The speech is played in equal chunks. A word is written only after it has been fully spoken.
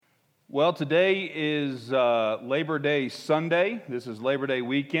Well, today is Labor Day Sunday. This is Labor Day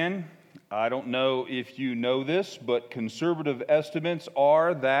weekend. I don't know if you know this, but conservative estimates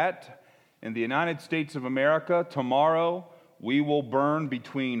are that in the United States of America, tomorrow we will burn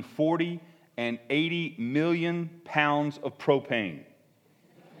between 40 and 80 million pounds of propane.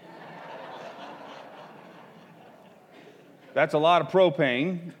 That's a lot of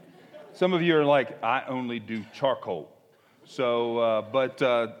propane. Some of you are like, I only do charcoal.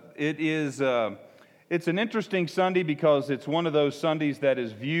 It's an interesting Sunday because it's one of those Sundays that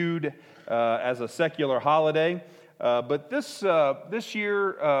is viewed as a secular holiday. But this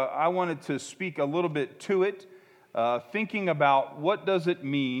year, I wanted to speak a little bit to it, thinking about what does it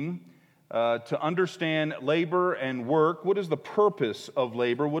mean to understand labor and work. What is the purpose of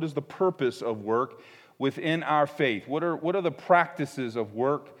labor? What is the purpose of work within our faith? What are the practices of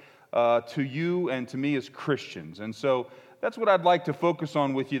work to you and to me as Christians? And so that's what I'd like to focus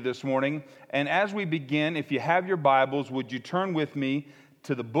on with you this morning. And as we begin, if you have your Bibles, would you turn with me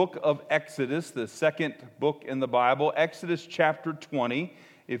to the book of Exodus, the second book in the Bible, Exodus chapter 20.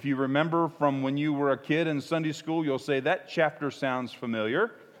 If you remember from when you were a kid in Sunday school, you'll say that chapter sounds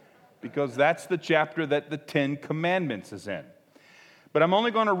familiar because that's the chapter that the Ten Commandments is in. But I'm only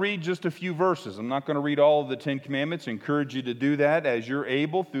going to read just a few verses. I'm not going to read all of the Ten Commandments. I encourage you to do that as you're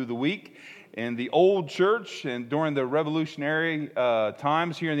able through the week. In the old church and during the revolutionary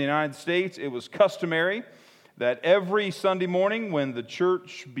times here in the United States, it was customary that every Sunday morning when the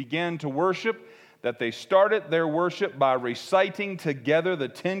church began to worship, that they started their worship by reciting together the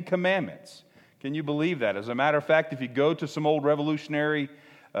Ten Commandments. Can you believe that? As a matter of fact, if you go to some old revolutionary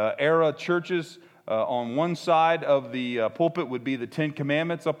era churches, on one side of the pulpit would be the Ten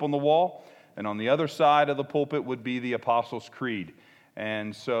Commandments up on the wall, and on the other side of the pulpit would be the Apostles' Creed.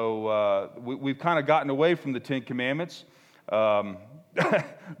 And so we've kind of gotten away from the Ten Commandments,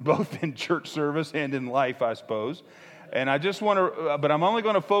 both in church service and in life, I suppose. And I just want to, but I'm only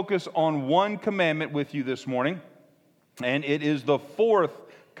going to focus on one commandment with you this morning, and it is the fourth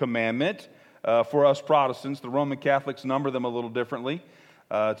commandment for us Protestants. The Roman Catholics number them a little differently.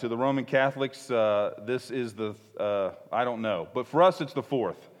 To the Roman Catholics, this is the, I don't know, but for us it's the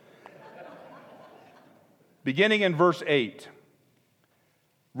fourth. Beginning in verse 8.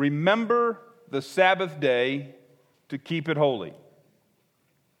 Remember the Sabbath day to keep it holy.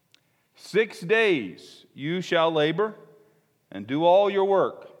 6 days you shall labor and do all your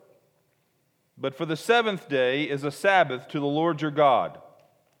work. But for the seventh day is a Sabbath to the Lord your God.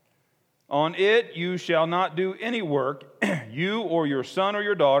 On it you shall not do any work, you or your son or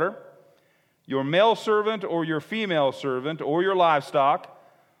your daughter, your male servant or your female servant, or your livestock,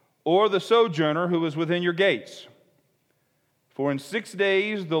 or the sojourner who is within your gates. For in 6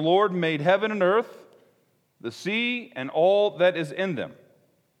 days the Lord made heaven and earth, the sea, and all that is in them,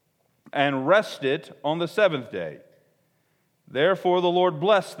 and rested on the seventh day. Therefore the Lord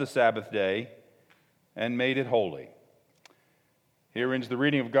blessed the Sabbath day and made it holy. Here ends the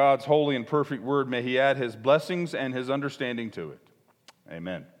reading of God's holy and perfect word. May He add His blessings and His understanding to it.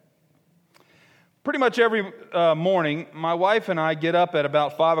 Amen. Pretty much every morning, my wife and I get up at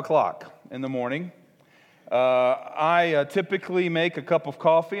about 5 o'clock in the morning. I typically make a cup of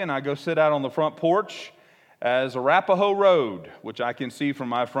coffee and I go sit out on the front porch as Arapahoe Road, which I can see from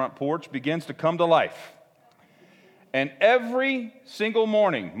my front porch, begins to come to life. And every single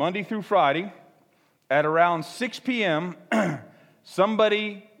morning, Monday through Friday, at around 6 p.m.,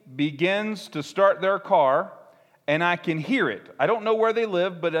 somebody begins to start their car, and I can hear it. I don't know where they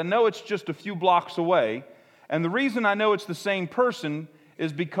live, but I know it's just a few blocks away. And the reason I know it's the same person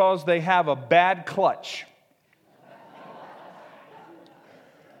is because they have a bad clutch.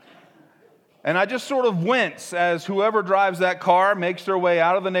 And I just sort of wince as whoever drives that car makes their way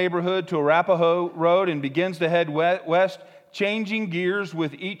out of the neighborhood to Arapahoe Road and begins to head west, changing gears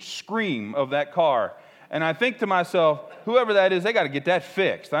with each scream of that car. And I think to myself, whoever that is, they got to get that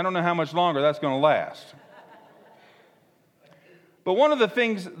fixed. I don't know how much longer that's going to last. But one of the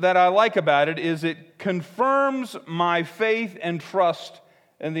things that I like about it is it confirms my faith and trust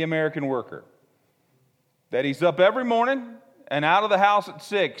in the American worker. That he's up every morning and out of the house at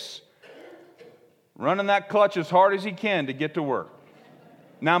 6, running that clutch as hard as he can to get to work.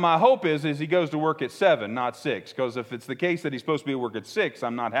 Now, my hope is he goes to work at 7, not 6, because if it's the case that he's supposed to be at work at 6,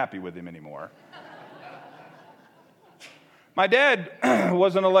 I'm not happy with him anymore. My dad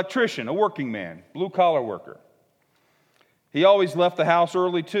was an electrician, a working man, blue-collar worker. He always left the house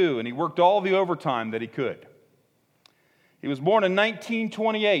early, too, and he worked all the overtime that he could. He was born in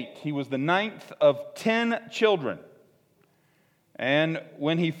 1928. He was the 9th of 10 children. And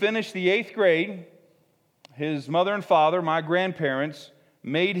when he finished the 8th grade, his mother and father, my grandparents,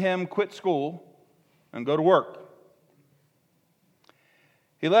 made him quit school and go to work.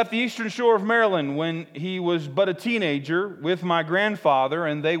 He left the Eastern Shore of Maryland when he was but a teenager with my grandfather,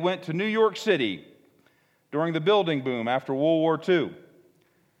 and they went to New York City during the building boom after World War II.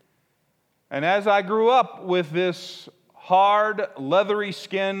 And as I grew up with this hard,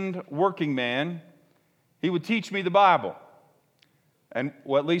 leathery-skinned working man, he would teach me the Bible, and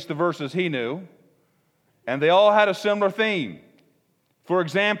well, at least the verses he knew, and they all had a similar theme. For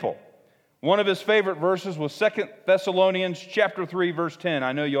example, one of his favorite verses was 2 Thessalonians chapter 3, verse 10.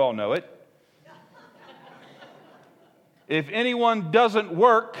 I know you all know it. If anyone doesn't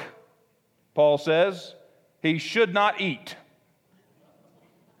work, Paul says, he should not eat.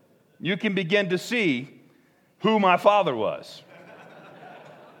 You can begin to see who my father was.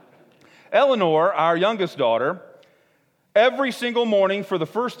 Eleanor, our youngest daughter, every single morning for the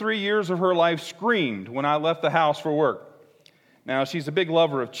first 3 years of her life screamed when I left the house for work. Now, she's a big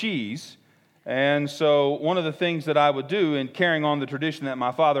lover of cheese, and so one of the things that I would do in carrying on the tradition that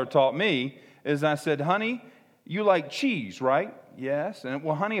my father taught me is I said, honey, you like cheese, right? Yes. And,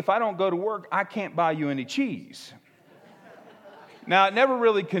 well, honey, if I don't go to work, I can't buy you any cheese. Now, it never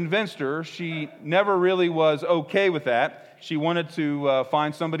really convinced her. She never really was okay with that. She wanted to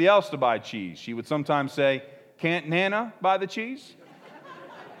find somebody else to buy cheese. She would sometimes say, can't Nana buy the cheese?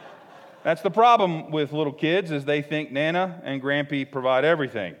 That's the problem with little kids, is they think Nana and Grampy provide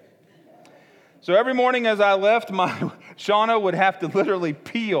everything. So every morning as I left, Shauna would have to literally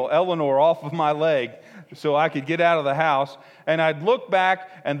peel Eleanor off of my leg so I could get out of the house. And I'd look back,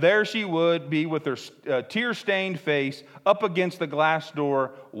 and there she would be with her tear-stained face up against the glass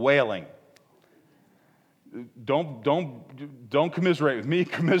door, wailing. Don't commiserate with me,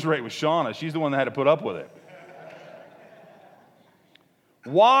 commiserate with Shauna. She's the one that had to put up with it.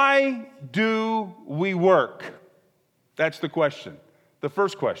 Why do we work? That's the question. The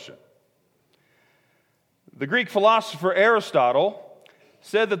first question. The Greek philosopher Aristotle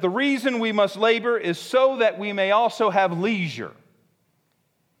said that the reason we must labor is so that we may also have leisure.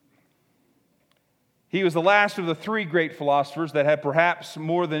 He was the last of the three great philosophers that had perhaps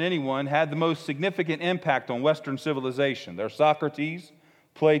more than anyone had the most significant impact on Western civilization. They're Socrates,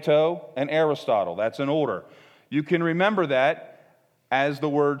 Plato, and Aristotle. That's in order. You can remember that as the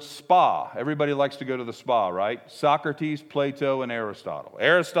word spa. Everybody likes to go to the spa, right? Socrates, Plato, and Aristotle.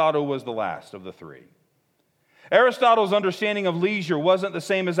 Aristotle was the last of the three. Aristotle's understanding of leisure wasn't the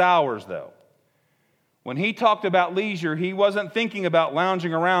same as ours, though. When he talked about leisure, he wasn't thinking about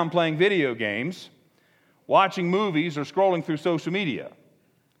lounging around playing video games, watching movies, or scrolling through social media.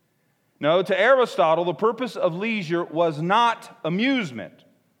 No, to Aristotle, the purpose of leisure was not amusement,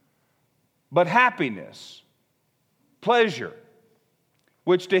 but happiness, pleasure,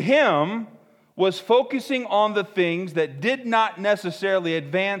 which to him was focusing on the things that did not necessarily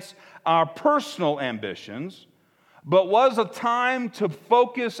advance our personal ambitions, but was a time to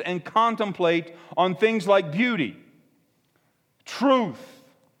focus and contemplate on things like beauty, truth,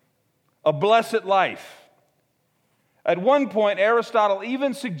 a blessed life. At one point, Aristotle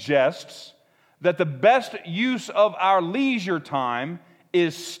even suggests that the best use of our leisure time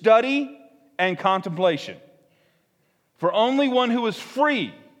is study and contemplation. For only one who is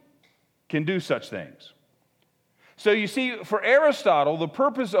free can do such things. So you see, for Aristotle, the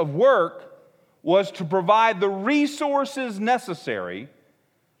purpose of work was to provide the resources necessary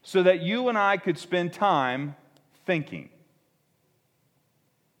so that you and I could spend time thinking.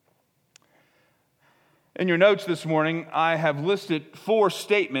 In your notes this morning, I have listed 4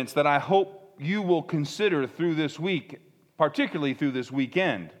 statements that I hope you will consider through this week, particularly through this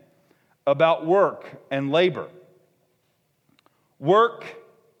weekend, about work and labor. Work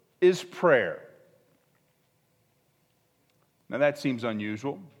is prayer. Now that seems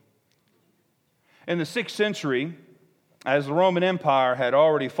unusual. In the 6th century, as the Roman Empire had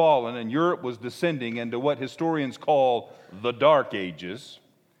already fallen and Europe was descending into what historians call the Dark Ages,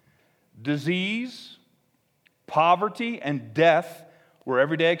 disease, poverty, and death were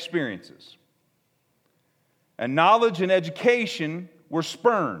everyday experiences. And knowledge and education were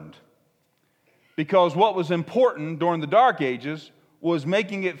spurned because what was important during the Dark Ages was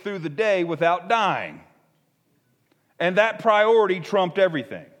making it through the day without dying. And that priority trumped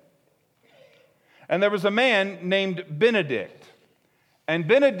everything. And there was a man named Benedict. And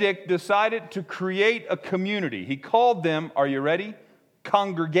Benedict decided to create a community. He called them, are you ready?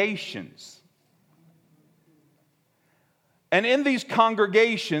 Congregations. And in these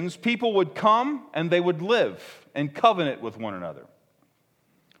congregations, people would come and they would live in covenant with one another,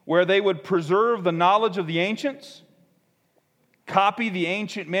 where they would preserve the knowledge of the ancients, copy the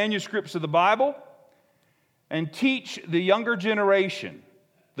ancient manuscripts of the Bible, and teach the younger generation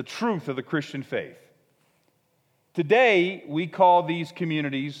the truth of the Christian faith. Today, we call these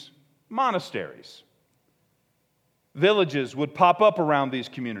communities monasteries. Villages would pop up around these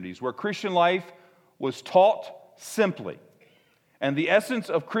communities where Christian life was taught simply. And the essence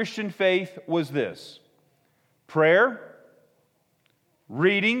of Christian faith was this: prayer,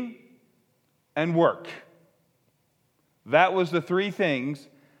 reading, and work. That was the three things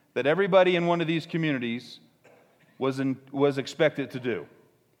that everybody in one of these communities was expected to do.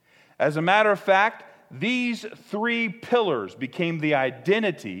 As a matter of fact, these three pillars became the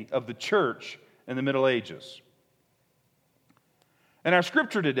identity of the church in the Middle Ages. In our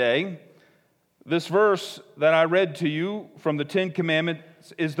scripture today, this verse that I read to you from the Ten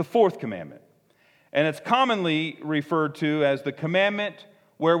Commandments is the fourth commandment. And it's commonly referred to as the commandment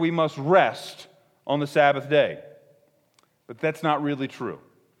where we must rest on the Sabbath day. But that's not really true.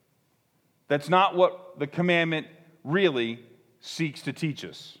 That's not what the commandment really seeks to teach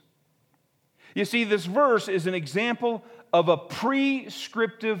us. You see, this verse is an example of a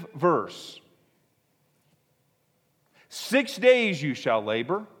prescriptive verse. 6 days you shall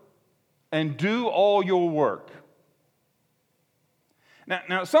labor and do all your work.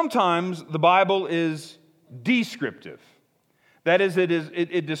 Now sometimes the Bible is descriptive. That is,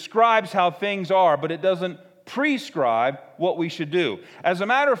 it describes how things are, but it doesn't prescribe what we should do. As a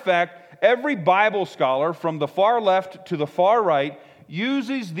matter of fact, every Bible scholar from the far left to the far right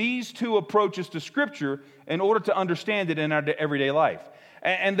uses these two approaches to Scripture in order to understand it in our everyday life.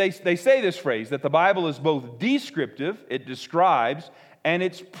 And they say this phrase, that the Bible is both descriptive, it describes, and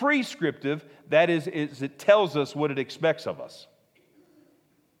it's prescriptive, that is, it tells us what it expects of us.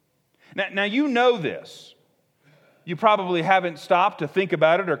 Now you know this. You probably haven't stopped to think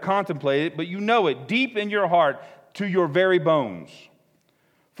about it or contemplate it, but you know it deep in your heart to your very bones.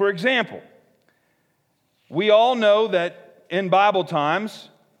 For example, we all know that in Bible times,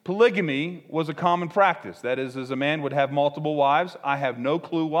 polygamy was a common practice. That is, as a man would have multiple wives. I have no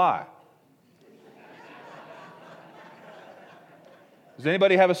clue why. Does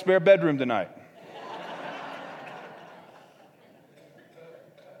anybody have a spare bedroom tonight?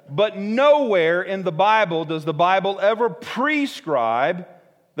 But nowhere in the Bible does the Bible ever prescribe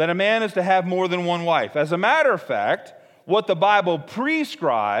that a man is to have more than one wife. As a matter of fact, what the Bible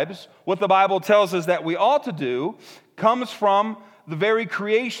prescribes, what the Bible tells us that we ought to do, comes from the very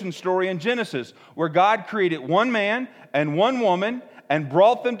creation story in Genesis, where God created one man and one woman and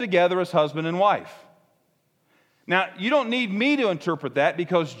brought them together as husband and wife. Now, you don't need me to interpret that,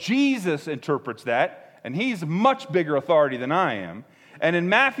 because Jesus interprets that, and he's much bigger authority than I am. And in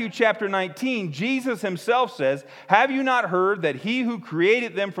Matthew chapter 19, Jesus himself says, "Have you not heard that he who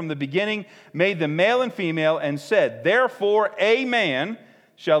created them from the beginning made them male and female, and said, therefore a man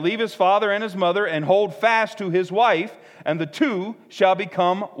shall leave his father and his mother and hold fast to his wife, and the two shall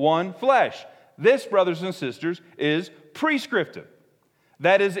become one flesh." This, brothers and sisters, is prescriptive.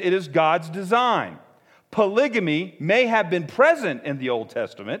 That is, it is God's design. Polygamy may have been present in the Old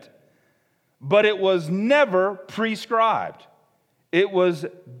Testament, but it was never prescribed. It was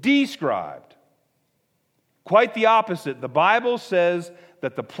described. Quite the opposite. The Bible says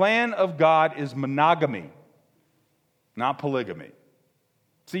that the plan of God is monogamy, not polygamy.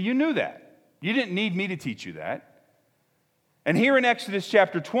 See, you knew that. You didn't need me to teach you that. And here in Exodus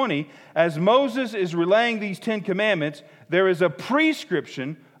chapter 20, as Moses is relaying these 10 commandments, there is a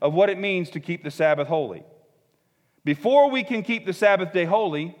prescription of what it means to keep the Sabbath holy. Before we can keep the Sabbath day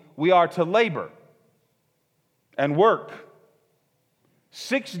holy, we are to labor and work.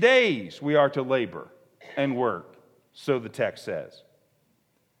 6 days we are to labor and work, so the text says.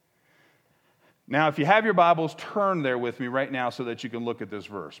 Now, if you have your Bibles, turn there with me right now so that you can look at this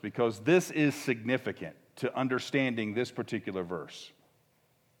verse, because this is significant to understanding this particular verse.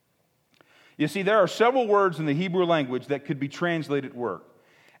 You see, there are several words in the Hebrew language that could be translated work.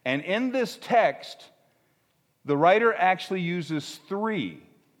 And in this text, the writer actually uses 3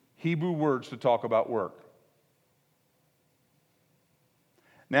 Hebrew words to talk about work.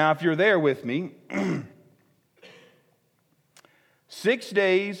 Now, if you're there with me, 6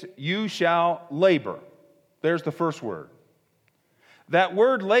 days you shall labor. There's the first word. That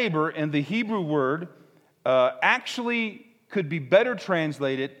word labor in the Hebrew word actually could be better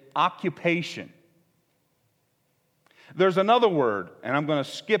translated occupation. There's another word, and I'm going to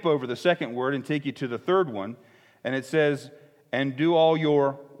skip over the second word and take you to the third one, and it says, and do all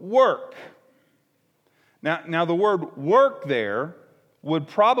your work. Now the word work there would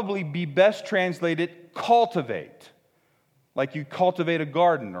probably be best translated cultivate. Like you cultivate a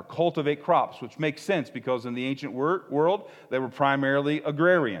garden or cultivate crops, which makes sense because in the ancient world, they were primarily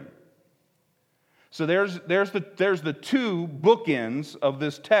agrarian. So there's the two bookends of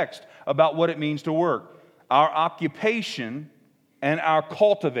this text about what it means to work. Our occupation and our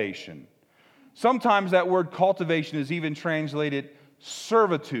cultivation. Sometimes that word cultivation is even translated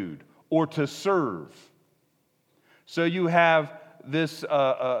servitude or to serve. So you have this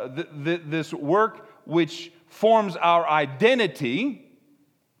work which forms our identity,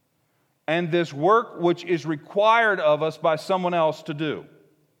 and this work which is required of us by someone else to do.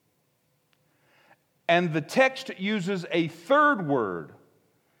 And the text uses a third word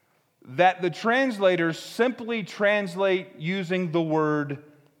that the translators simply translate using the word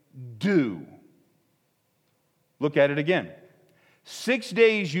do. Look at it again. 6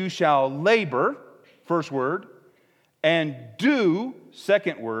 days you shall labor, first word, and do,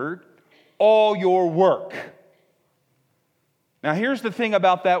 second word, all your work. Now here's the thing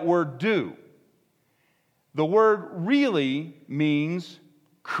about that word do. The word really means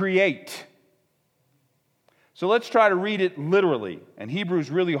create. So let's try to read it literally. And Hebrew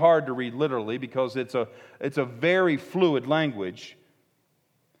is really hard to read literally because it's a very fluid language.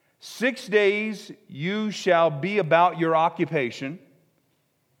 6 days you shall be about your occupation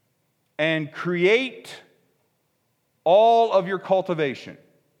and create all of your cultivation.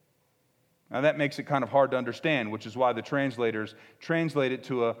 Now that makes it kind of hard to understand, which is why the translators translate it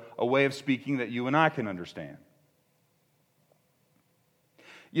to a way of speaking that you and I can understand.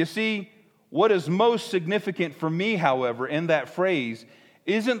 You see, what is most significant for me, however, in that phrase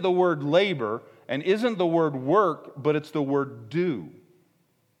isn't the word labor and isn't the word work, but it's the word do.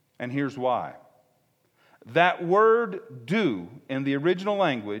 And here's why. That word do in the original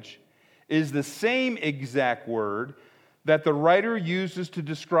language is the same exact word that the writer uses to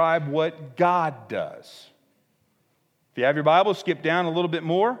describe what God does. If you have your Bible, skip down a little bit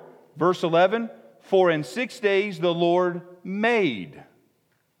more. Verse 11, for in 6 days the Lord made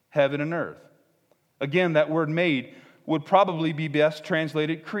heaven and earth. Again, that word made would probably be best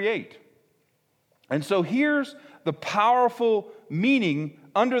translated create. And so here's the powerful meaning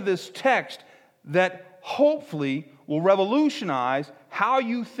under this text that hopefully will revolutionize how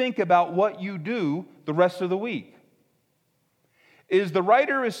you think about what you do the rest of the week. Is the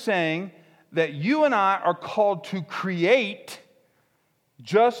writer is saying that you and I are called to create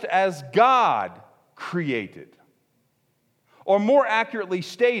just as God created. Or more accurately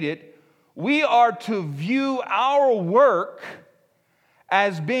stated, we are to view our work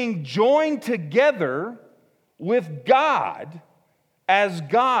as being joined together with God as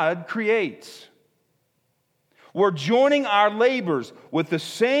God creates. We're joining our labors with the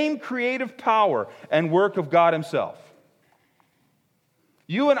same creative power and work of God Himself.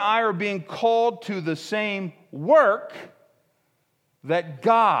 You and I are being called to the same work that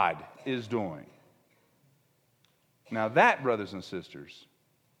God is doing. Now that, brothers and sisters,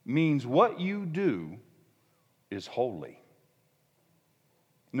 means what you do is holy,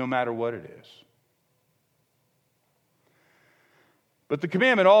 no matter what it is. But the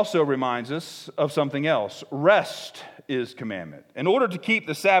commandment also reminds us of something else. Rest is commandment. In order to keep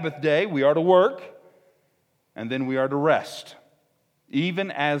the Sabbath day, we are to work, and then we are to rest,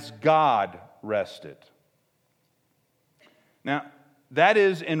 even as God rested. Now, that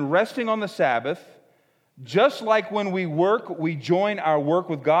is, in resting on the Sabbath, just like when we work, we join our work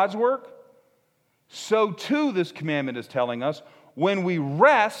with God's work, so too this commandment is telling us, when we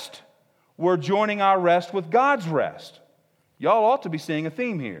rest, we're joining our rest with God's rest. Y'all ought to be seeing a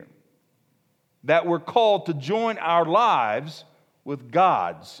theme here. That we're called to join our lives with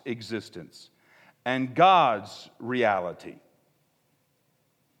God's existence and God's reality.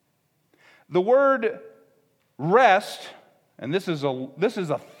 The word rest, and this is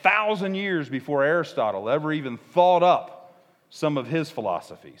 1,000 years before Aristotle ever even thought up some of his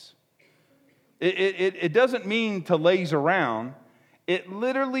philosophies. It doesn't mean to laze around. It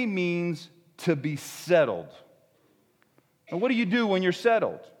literally means to be settled. And what do you do when you're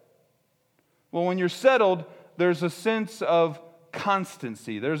settled? Well, when you're settled, there's a sense of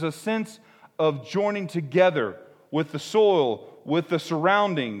constancy. There's a sense of joining together with the soil, with the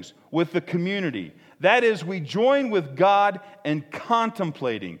surroundings, with the community. That is, we join with God in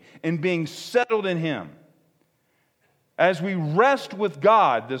contemplating and being settled in Him. As we rest with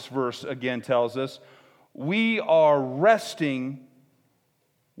God, this verse again tells us, we are resting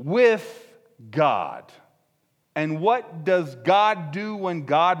with God. And what does God do when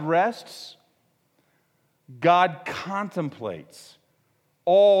God rests? God contemplates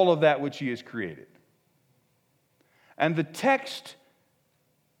all of that which He has created. And the text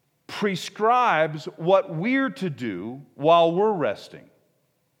prescribes what we're to do while we're resting.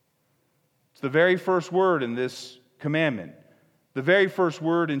 It's the very first word in this commandment, the very first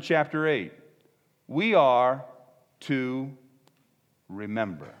word in chapter 8. we are to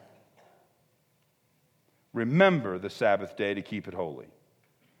remember. Remember the Sabbath day to keep it holy.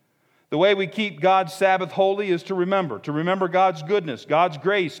 The way we keep God's Sabbath holy is to remember God's goodness, God's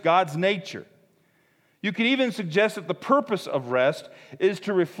grace, God's nature. You could even suggest that the purpose of rest is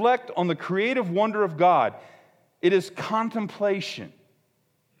to reflect on the creative wonder of God. It is contemplation,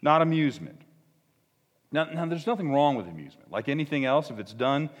 not amusement. Now, there's nothing wrong with amusement. Like anything else, if it's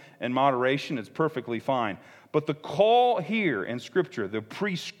done in moderation, it's perfectly fine. But the call here in Scripture, the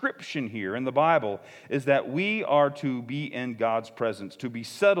prescription here in the Bible, is that we are to be in God's presence, to be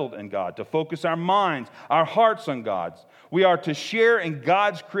settled in God, to focus our minds, our hearts on God's. We are to share in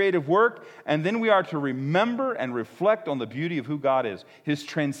God's creative work, and then we are to remember and reflect on the beauty of who God is, His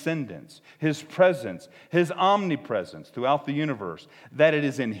transcendence, His presence, His omnipresence throughout the universe, that it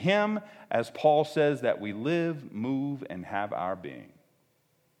is in Him, as Paul says, that we live, move, and have our being.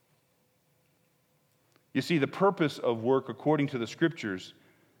 You see, the purpose of work, according to the Scriptures,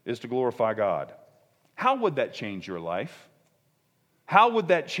 is to glorify God. How would that change your life? How would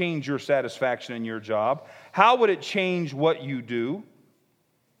that change your satisfaction in your job? How would it change what you do?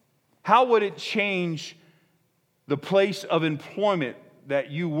 How would it change the place of employment that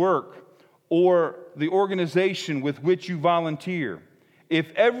you work or the organization with which you volunteer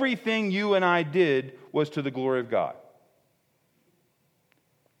if everything you and I did was to the glory of God?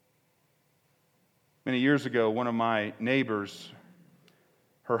 Many years ago, one of my neighbors,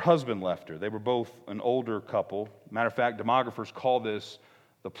 her husband left her. They were both an older couple. Matter of fact, demographers call this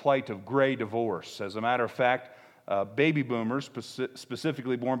the plight of gray divorce. As a matter of fact, baby boomers,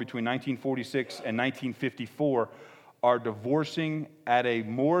 specifically born between 1946 and 1954, are divorcing at a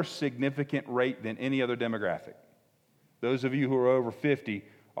more significant rate than any other demographic. Those of you who are over 50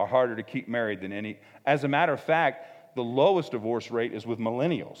 are harder to keep married than any. As a matter of fact, the lowest divorce rate is with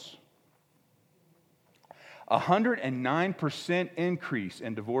millennials. 109% increase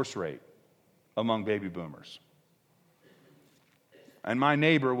in divorce rate among baby boomers. And my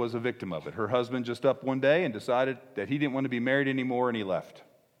neighbor was a victim of it. Her husband just up one day and decided that he didn't want to be married anymore, and he left.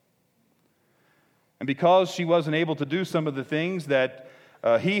 And because she wasn't able to do some of the things that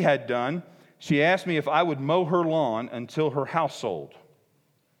he had done, she asked me if I would mow her lawn until her house sold.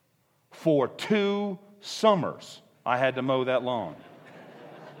 For 2 summers, I had to mow that lawn,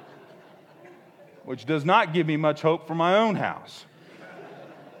 which does not give me much hope for my own house.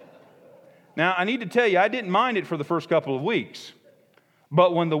 Now, I need to tell you, I didn't mind it for the first couple of weeks.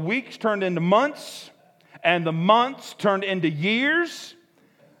 But when the weeks turned into months, and the months turned into years,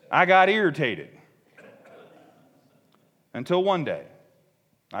 I got irritated. Until one day,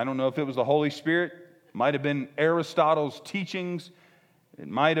 I don't know if it was the Holy Spirit, it might have been Aristotle's teachings, it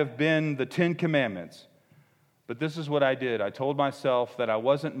might have been the 10 Commandments. But this is what I did. I told myself that I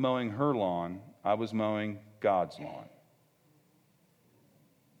wasn't mowing her lawn, I was mowing God's lawn.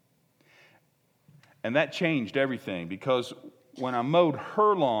 And that changed everything, because when I mowed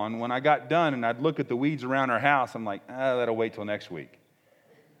her lawn, when I got done and I'd look at the weeds around her house, I'm like, that'll wait till next week.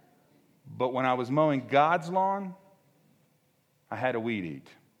 But when I was mowing God's lawn, I had a weed eat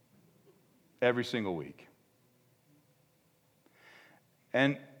every single week.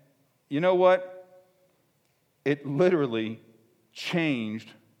 And you know what? It literally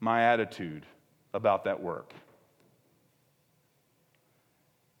changed my attitude about that work.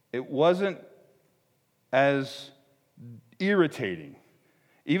 It wasn't as irritating.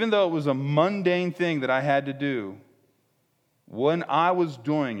 Even though it was a mundane thing that I had to do, when I was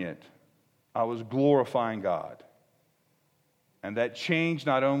doing it, I was glorifying God. And that changed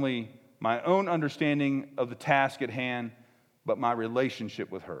not only my own understanding of the task at hand, but my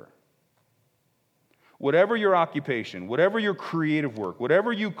relationship with her. Whatever your occupation, whatever your creative work,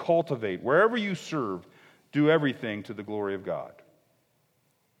 whatever you cultivate, wherever you serve, do everything to the glory of God.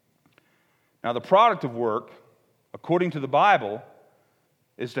 Now, the product of work, according to the Bible,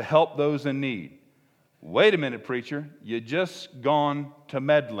 is to help those in need. Wait a minute, preacher, you just gone to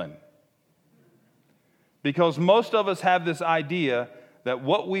meddling. Because most of us have this idea that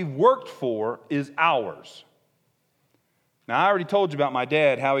what we've worked for is ours. Now, I already told you about my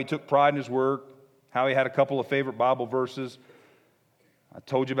dad, how he took pride in his work, how he had a couple of favorite Bible verses. I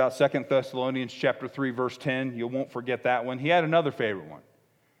told you about 2 Thessalonians chapter 3, verse 10. You won't forget that one. He had another favorite one.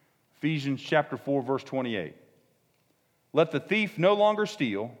 Ephesians chapter 4, verse 28. Let the thief no longer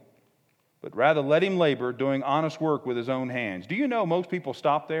steal, but rather let him labor, doing honest work with his own hands. Do you know most people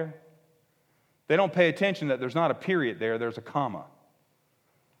stop there? They don't pay attention that there's not a period there, there's a comma.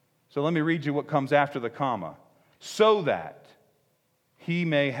 So let me read you what comes after the comma. So that he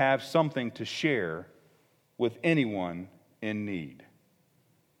may have something to share with anyone in need.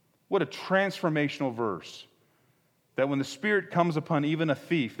 What a transformational verse. That when the Spirit comes upon even a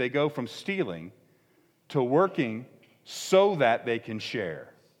thief, they go from stealing to working so that they can share.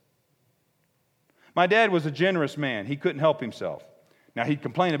 My dad was a generous man. He couldn't help himself. Now, he'd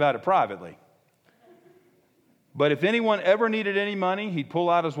complain about it privately. But if anyone ever needed any money, he'd pull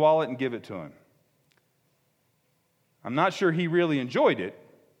out his wallet and give it to him. I'm not sure he really enjoyed it,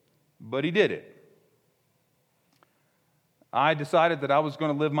 but he did it. I decided that I was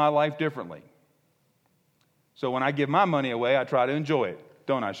going to live my life differently. So when I give my money away, I try to enjoy it.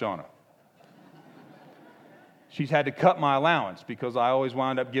 Don't I, Shauna? She's had to cut my allowance because I always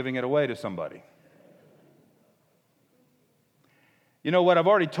wound up giving it away to somebody. You know what? I've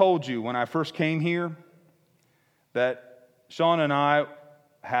already told you when I first came here that Shauna and I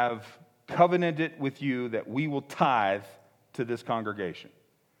have covenanted with you that we will tithe to this congregation.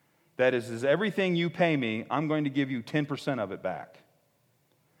 That is everything you pay me, I'm going to give you 10% of it back.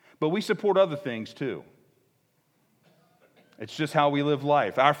 But we support other things too. It's just how we live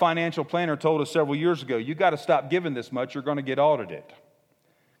life. Our financial planner told us several years ago, you got to stop giving this much, you're going to get audited.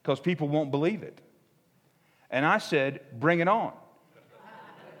 Because people won't believe it. And I said, bring it on.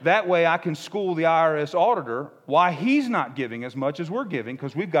 That way I can school the IRS auditor why he's not giving as much as we're giving,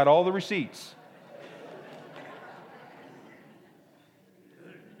 because we've got all the receipts.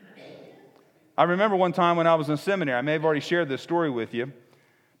 I remember one time when I was in seminary, I may have already shared this story with you,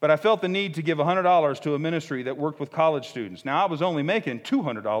 but I felt the need to give $100 to a ministry that worked with college students. Now, I was only making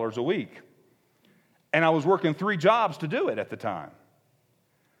 $200 a week, and I was working 3 jobs to do it at the time.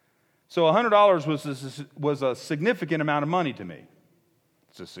 So $100 was a significant amount of money to me.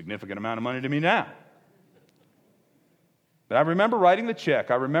 It's a significant amount of money to me now. But I remember writing the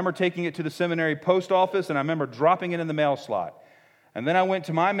check. I remember taking it to the seminary post office, and I remember dropping it in the mail slot. And then I went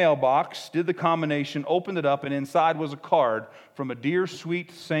to my mailbox, did the combination, opened it up, and inside was a card from a dear,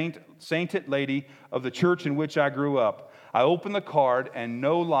 sweet, sainted lady of the church in which I grew up. I opened the card, and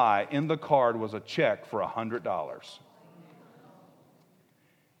no lie, in the card was a check for $100.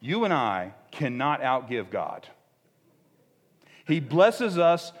 You and I cannot outgive God. He blesses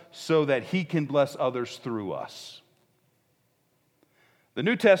us so that He can bless others through us. The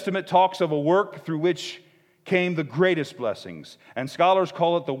New Testament talks of a work through which came the greatest blessings, and scholars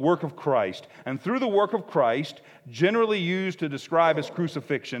call it the work of Christ. And through the work of Christ, generally used to describe His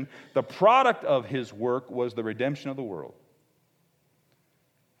crucifixion, the product of His work was the redemption of the world.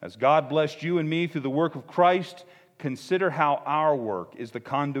 As God blessed you and me through the work of Christ, consider how our work is the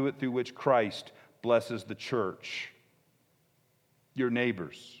conduit through which Christ blesses the church, your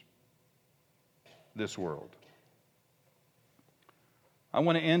neighbors, this world. I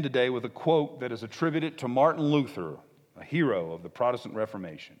want to end today with a quote that is attributed to Martin Luther, a hero of the Protestant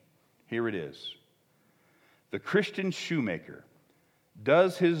Reformation. Here it is. The Christian shoemaker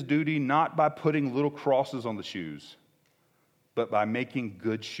does his duty not by putting little crosses on the shoes, but by making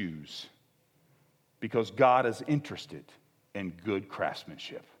good shoes, because God is interested in good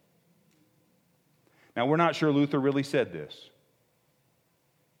craftsmanship. Now, we're not sure Luther really said this,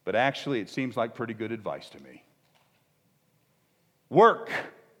 but actually it seems like pretty good advice to me. Work,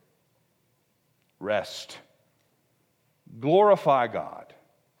 rest, glorify God,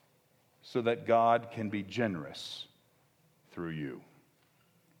 so that God can be generous through you.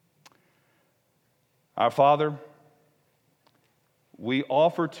 Our Father, we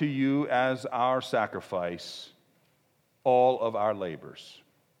offer to you as our sacrifice all of our labors.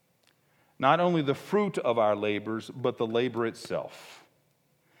 Not only the fruit of our labors, but the labor itself.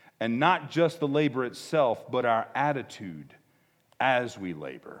 And not just the labor itself, but our attitude as we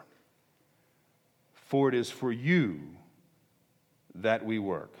labor. For it is for you that we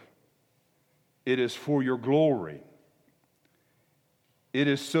work. It is for your glory. It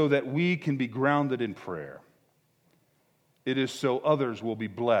is so that we can be grounded in prayer. It is so others will be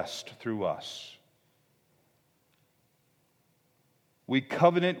blessed through us. We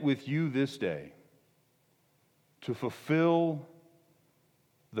covenant with you this day to fulfill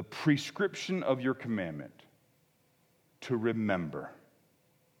the prescription of your commandment, to remember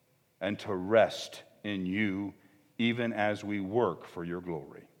and to rest in you even as we work for your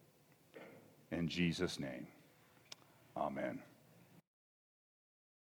glory. In Jesus' name, amen.